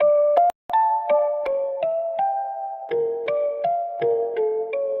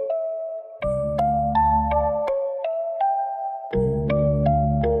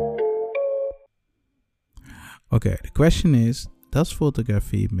Okay, the question is, does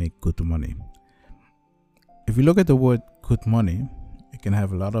photography make good money? If you look at the word good money, it can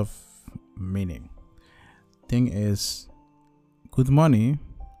have a lot of meaning. Thing is, good money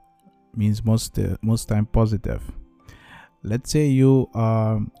means most time positive. Let's say you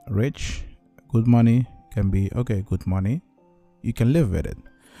are rich, good money can be okay, good money, you can live with it.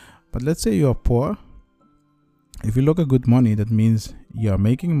 But let's say you are poor. If you look at good money, that means you are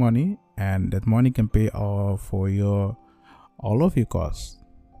making money, and that money can pay for all of your costs.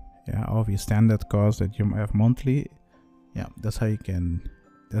 Yeah, all of your standard costs that you have monthly. Yeah, that's how you can.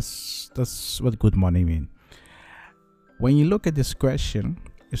 That's what good money means. When you look at this question,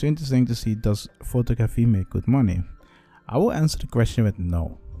 it's interesting to see, does photography make good money? I will answer the question with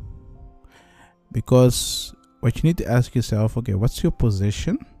no. Because what you need to ask yourself, okay, what's your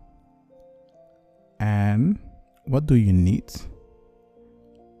position? And what do you need?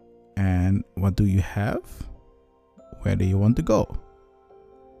 And what do you have? Where do you want to go?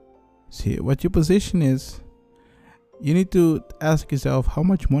 See, what your position is, you need to ask yourself, how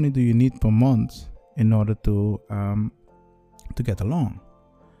much money do you need per month in order to get along?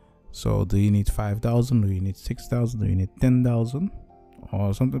 So do you need 5,000? Do you need 6,000? Do you need 10,000?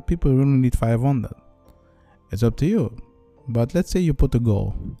 Or some people really need 500. It's up to you. But let's say you put a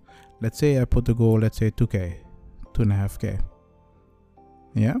goal. Let's say I put a goal, let's say 2K, 2.5K.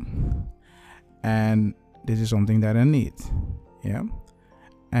 Yeah. And this is something that I need. Yeah.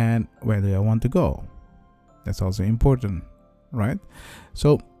 And where do I want to go? That's also important, right?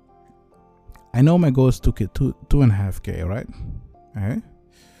 So I know my goal is 2.5K, right? Okay.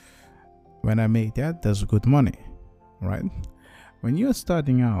 When I make that, that's good money, right? When you're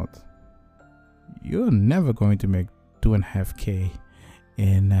starting out, you're never going to make 2.5K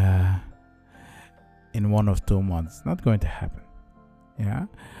in 1 or 2 months. Not going to happen. Yeah.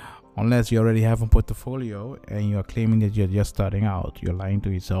 Unless you already have a portfolio and you're claiming that you're just starting out. You're lying to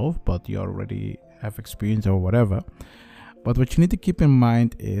yourself, but you already have experience or whatever. But what you need to keep in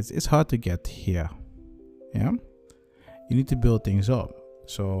mind is it's hard to get here. Yeah. You need to build things up.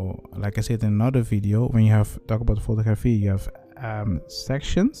 So like I said in another video, when you talk about photography, you have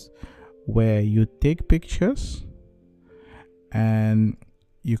sections where you take pictures and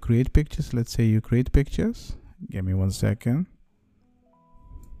you create pictures. Let's say you create pictures. Give me 1 second.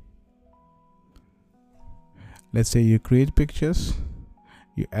 Let's say you create pictures,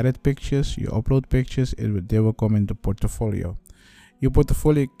 you edit pictures, you upload pictures, they will come into portfolio. Your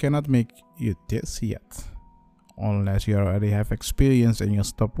portfolio cannot make you this yet, unless you already have experience and you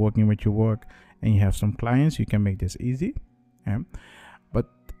stop working with your work and you have some clients. You can make this easy. Yeah. But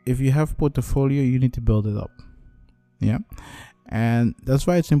if you have portfolio, you need to build it up. Yeah. And that's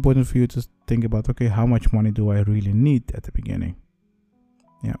why it's important for you to think about, okay, how much money do I really need at the beginning?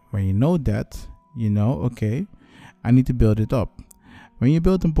 Yeah. When you know that, you know, okay, I need to build it up. When you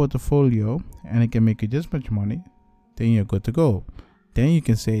build a portfolio and it can make you this much money, then you're good to go. Then you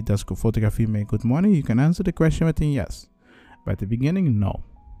can say, does photography make good money? You can answer the question with a yes. But at the beginning, no.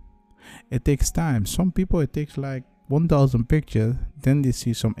 It takes time. Some people, it takes like 1,000 pictures, then they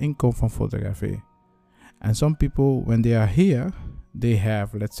see some income from photography. And some people, when they are here, they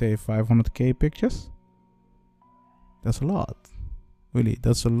have, let's say, 500K pictures. That's a lot. Really,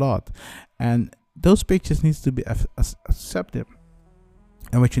 that's a lot. And those pictures needs to be accepted.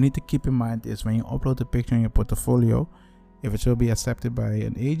 And what you need to keep in mind is when you upload a picture in your portfolio, if it will be accepted by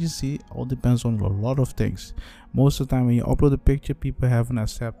an agency, all depends on a lot of things. Most of the time when you upload a picture, people have an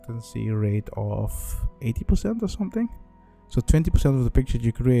acceptance rate of 80% or something. So 20% of the pictures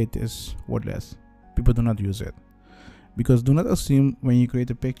you create is worthless. People do not use it. Because do not assume when you create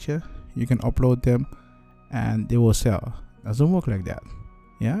a picture, you can upload them and they will sell. Doesn't work like that.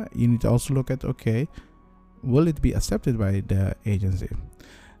 Yeah, you need to also look at, okay, will it be accepted by the agency?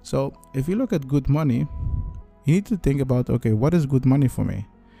 So if you look at good money, you need to think about, okay, what is good money for me?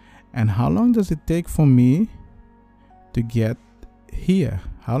 And how long does it take for me to get here?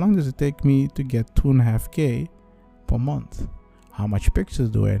 How long does it take me to get 2.5K per month? How much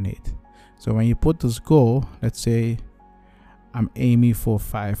pictures do I need? So when you put this goal, let's say I'm aiming for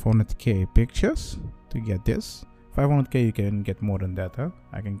 500K pictures to get this. 500K, you can get more than that, huh?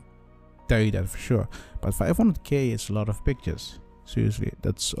 I can tell you that for sure. But 500K is a lot of pictures. Seriously,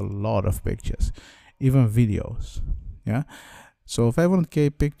 that's a lot of pictures. Even videos. Yeah. So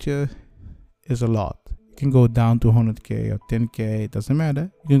 500K picture is a lot. You can go down to 100K or 10K. It doesn't matter.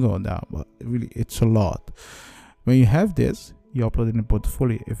 You can go down, but really, it's a lot. When you have this, you upload it in a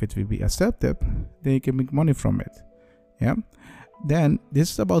portfolio. If it will be accepted, then you can make money from it. Yeah. Then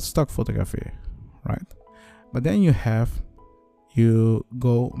this is about stock photography, right? But then you have you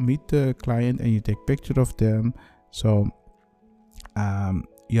go meet the client and you take picture of them. So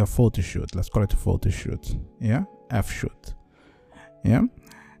you have photo shoot, let's call it a photo shoot, yeah, F shoot, yeah.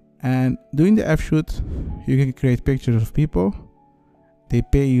 And doing the F shoot, you can create pictures of people. They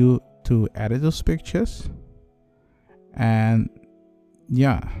pay you to edit those pictures, and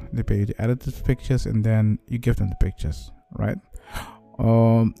yeah, they pay you to edit those pictures, and then you give them the pictures, right?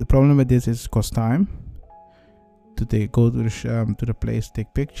 The problem with this is it costs time to go to the place,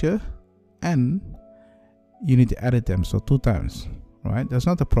 take picture, and you need to edit them, so 2 times, right? That's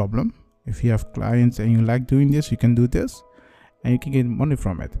not a problem. If you have clients and you like doing this, you can do this and you can get money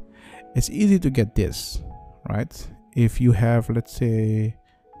from it. It's easy to get this, right? If you have, let's say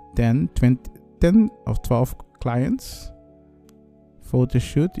 10 or 12 clients, photo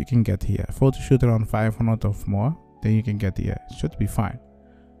shoot, you can get here. Photo shoot around 500 or more, then you can get here. It should be fine.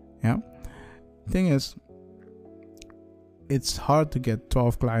 Yeah. Thing is, it's hard to get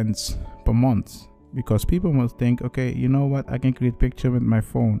 12 clients per month, because people must think, okay, you know what, I can create picture with my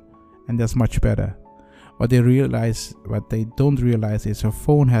phone, and that's much better. What they don't realize is a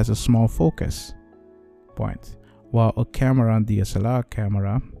phone has a small focus point, while a camera, DSLR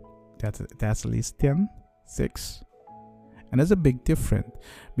camera, that's at least 10, 6. And that's a big difference,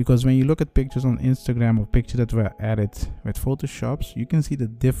 because when you look at pictures on Instagram or pictures that were added with Photoshops, you can see the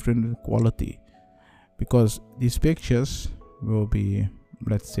different quality, because these pictures will be,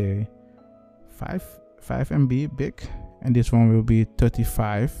 let's say 5 MB big, and this one will be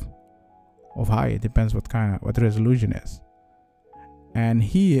 35 of high. It depends what the resolution is. And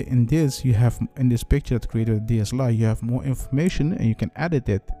here in this, you have, in this picture that's created with DSLR, you have more information and you can edit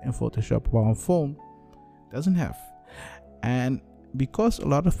it in Photoshop, while on phone doesn't have. And because a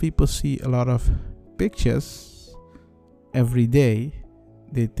lot of people see a lot of pictures every day,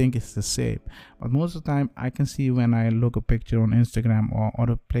 they think it's the same. But most of the time, I can see when I look a picture on Instagram or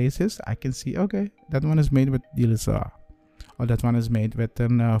other places, I can see, okay, that one is made with DSLR, or that one is made with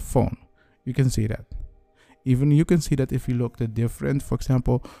a phone. You can see that. Even you can see that if you look the different. For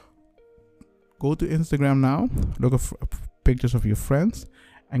example, go to Instagram now, look at pictures of your friends,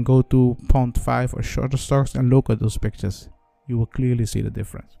 and go to Pond 5 or Shutterstock and look at those pictures. You will clearly see the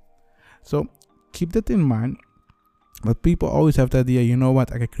difference. So keep that in mind. But people always have the idea, you know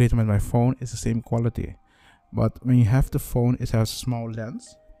what, I can create them with my phone, it's the same quality. But when you have the phone, it has a small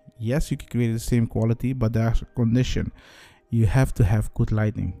lens. Yes, you can create the same quality, but there's a condition. You have to have good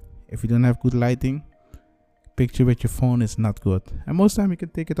lighting. If you don't have good lighting, picture with your phone is not good. And most time you can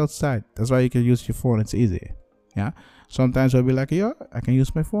take it outside. That's why you can use your phone, it's easy. Yeah. Sometimes I'll be like, yeah, I can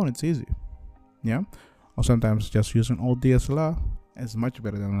use my phone, it's easy. Yeah. Or sometimes just use an old DSLR. It's much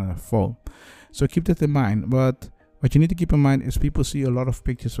better than a phone. So keep that in mind. But what you need to keep in mind is people see a lot of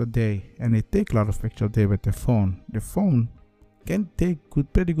pictures a day, and they take a lot of pictures a day with their phone. Their phone can take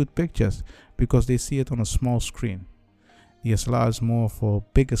pretty good pictures because they see it on a small screen. DSLR is more for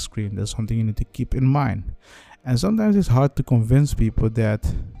bigger screen. That's something you need to keep in mind. And sometimes it's hard to convince people that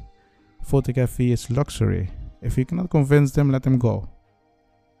photography is luxury. If you cannot convince them, let them go.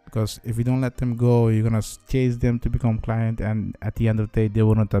 Because if you don't let them go, you're gonna chase them to become client, and at the end of the day, they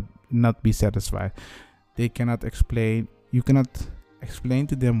will not be satisfied. They cannot explain. You cannot explain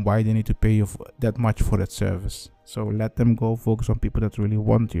to them why they need to pay you that much for that service. So let them go. Focus on people that really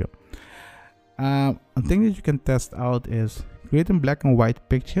want you. A thing that you can test out is creating black and white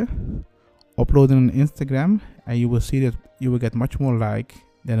picture, upload it on Instagram, and you will see that you will get much more like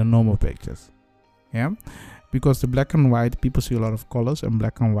than the normal pictures. Yeah, because the black and white, people see a lot of colors, and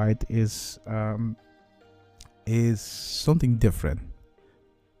black and white is something different.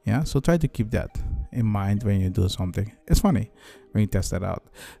 Yeah, so try to keep that in mind when you do something. It's funny when you test that out.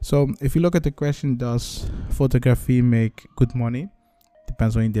 So if you look at the question, does photography make good money?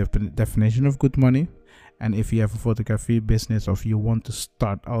 Depends on your definition of good money. And if you have a photography business, or if you want to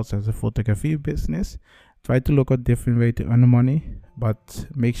start out as a photography business, try to look at different way to earn money. But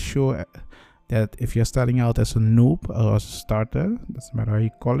make sure that if you're starting out as a noob or as a starter, doesn't matter how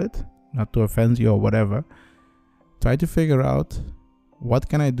you call it, not to offend you or whatever, try to figure out, what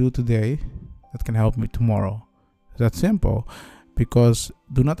can I do today that can help me tomorrow? That's simple. Because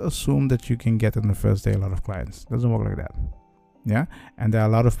do not assume that you can get in the first day a lot of clients. It doesn't work like that. Yeah, and there are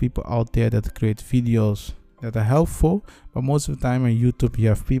a lot of people out there that create videos that are helpful, but most of the time on YouTube you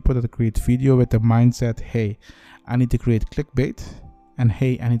have people that create video with the mindset, hey, I need to create clickbait, and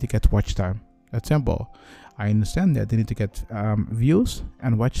hey, I need to get watch time. That's simple. I understand that they need to get views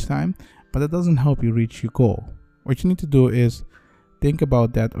and watch time, but that doesn't help you reach your goal. What you need to do is think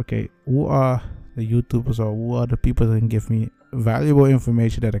about that. Okay, who are the YouTubers, or who are the people that can give me valuable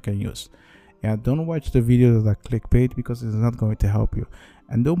information that I can use? Yeah, don't watch the videos that are clickbait, because it's not going to help you.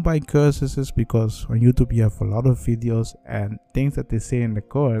 And don't buy courses, because on YouTube you have a lot of videos and things that they say in the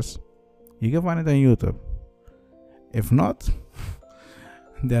course, you can find it on YouTube. If not,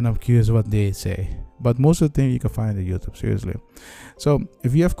 then I'm curious what they say. But most of the things you can find on YouTube, seriously. So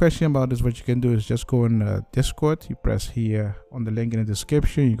if you have questions about this, what you can do is just go in Discord. You press here on the link in the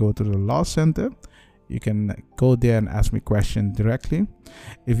description. You go to the Law Center. You can go there and ask me questions directly.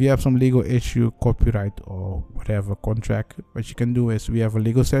 If you have some legal issue, copyright or whatever contract, what you can do is we have a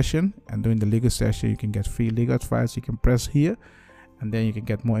legal session, and during the legal session you can get free legal advice. You can press here and then you can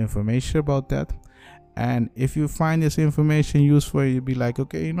get more information about that. And if you find this information useful, you'll be like,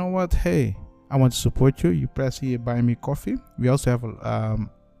 okay, you know what, hey, I want to support you. You press here, buy me coffee. We also have a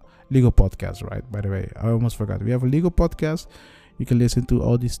legal podcast, right? By the way, I almost forgot. We have a legal podcast. You can listen to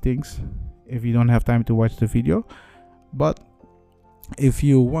all these things if you don't have time to watch the video. But if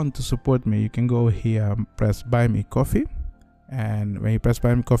you want to support me, you can go here, press buy me coffee. And when you press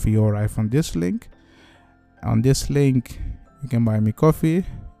buy me coffee, you arrive on this link. On this link, you can buy me coffee.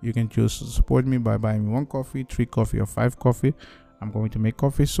 You can choose to support me by buying me 1 coffee, 3 coffee, or 5 coffee. I'm going to make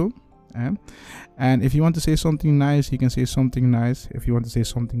coffee soon. And if you want to say something nice, you can say something nice. If you want to say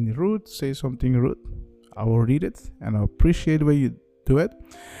something rude, say something rude. I will read it and I appreciate when you do it.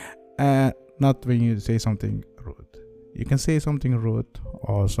 Not when you say something rude. You can say something rude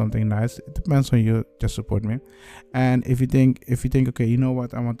or something nice. It depends on you. Just support me. And if you think, okay, you know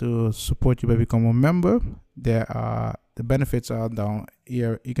what, I want to support you by becoming a member, there are the benefits are down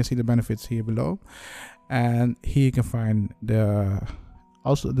here. You can see the benefits here below, and here you can find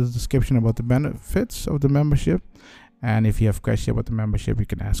also the description about the benefits of the membership. And if you have questions about the membership, you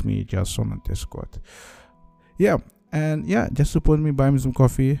can ask me just on Discord. And just support me, buy me some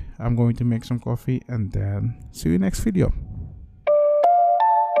coffee. I'm going to make some coffee, and then see you next video.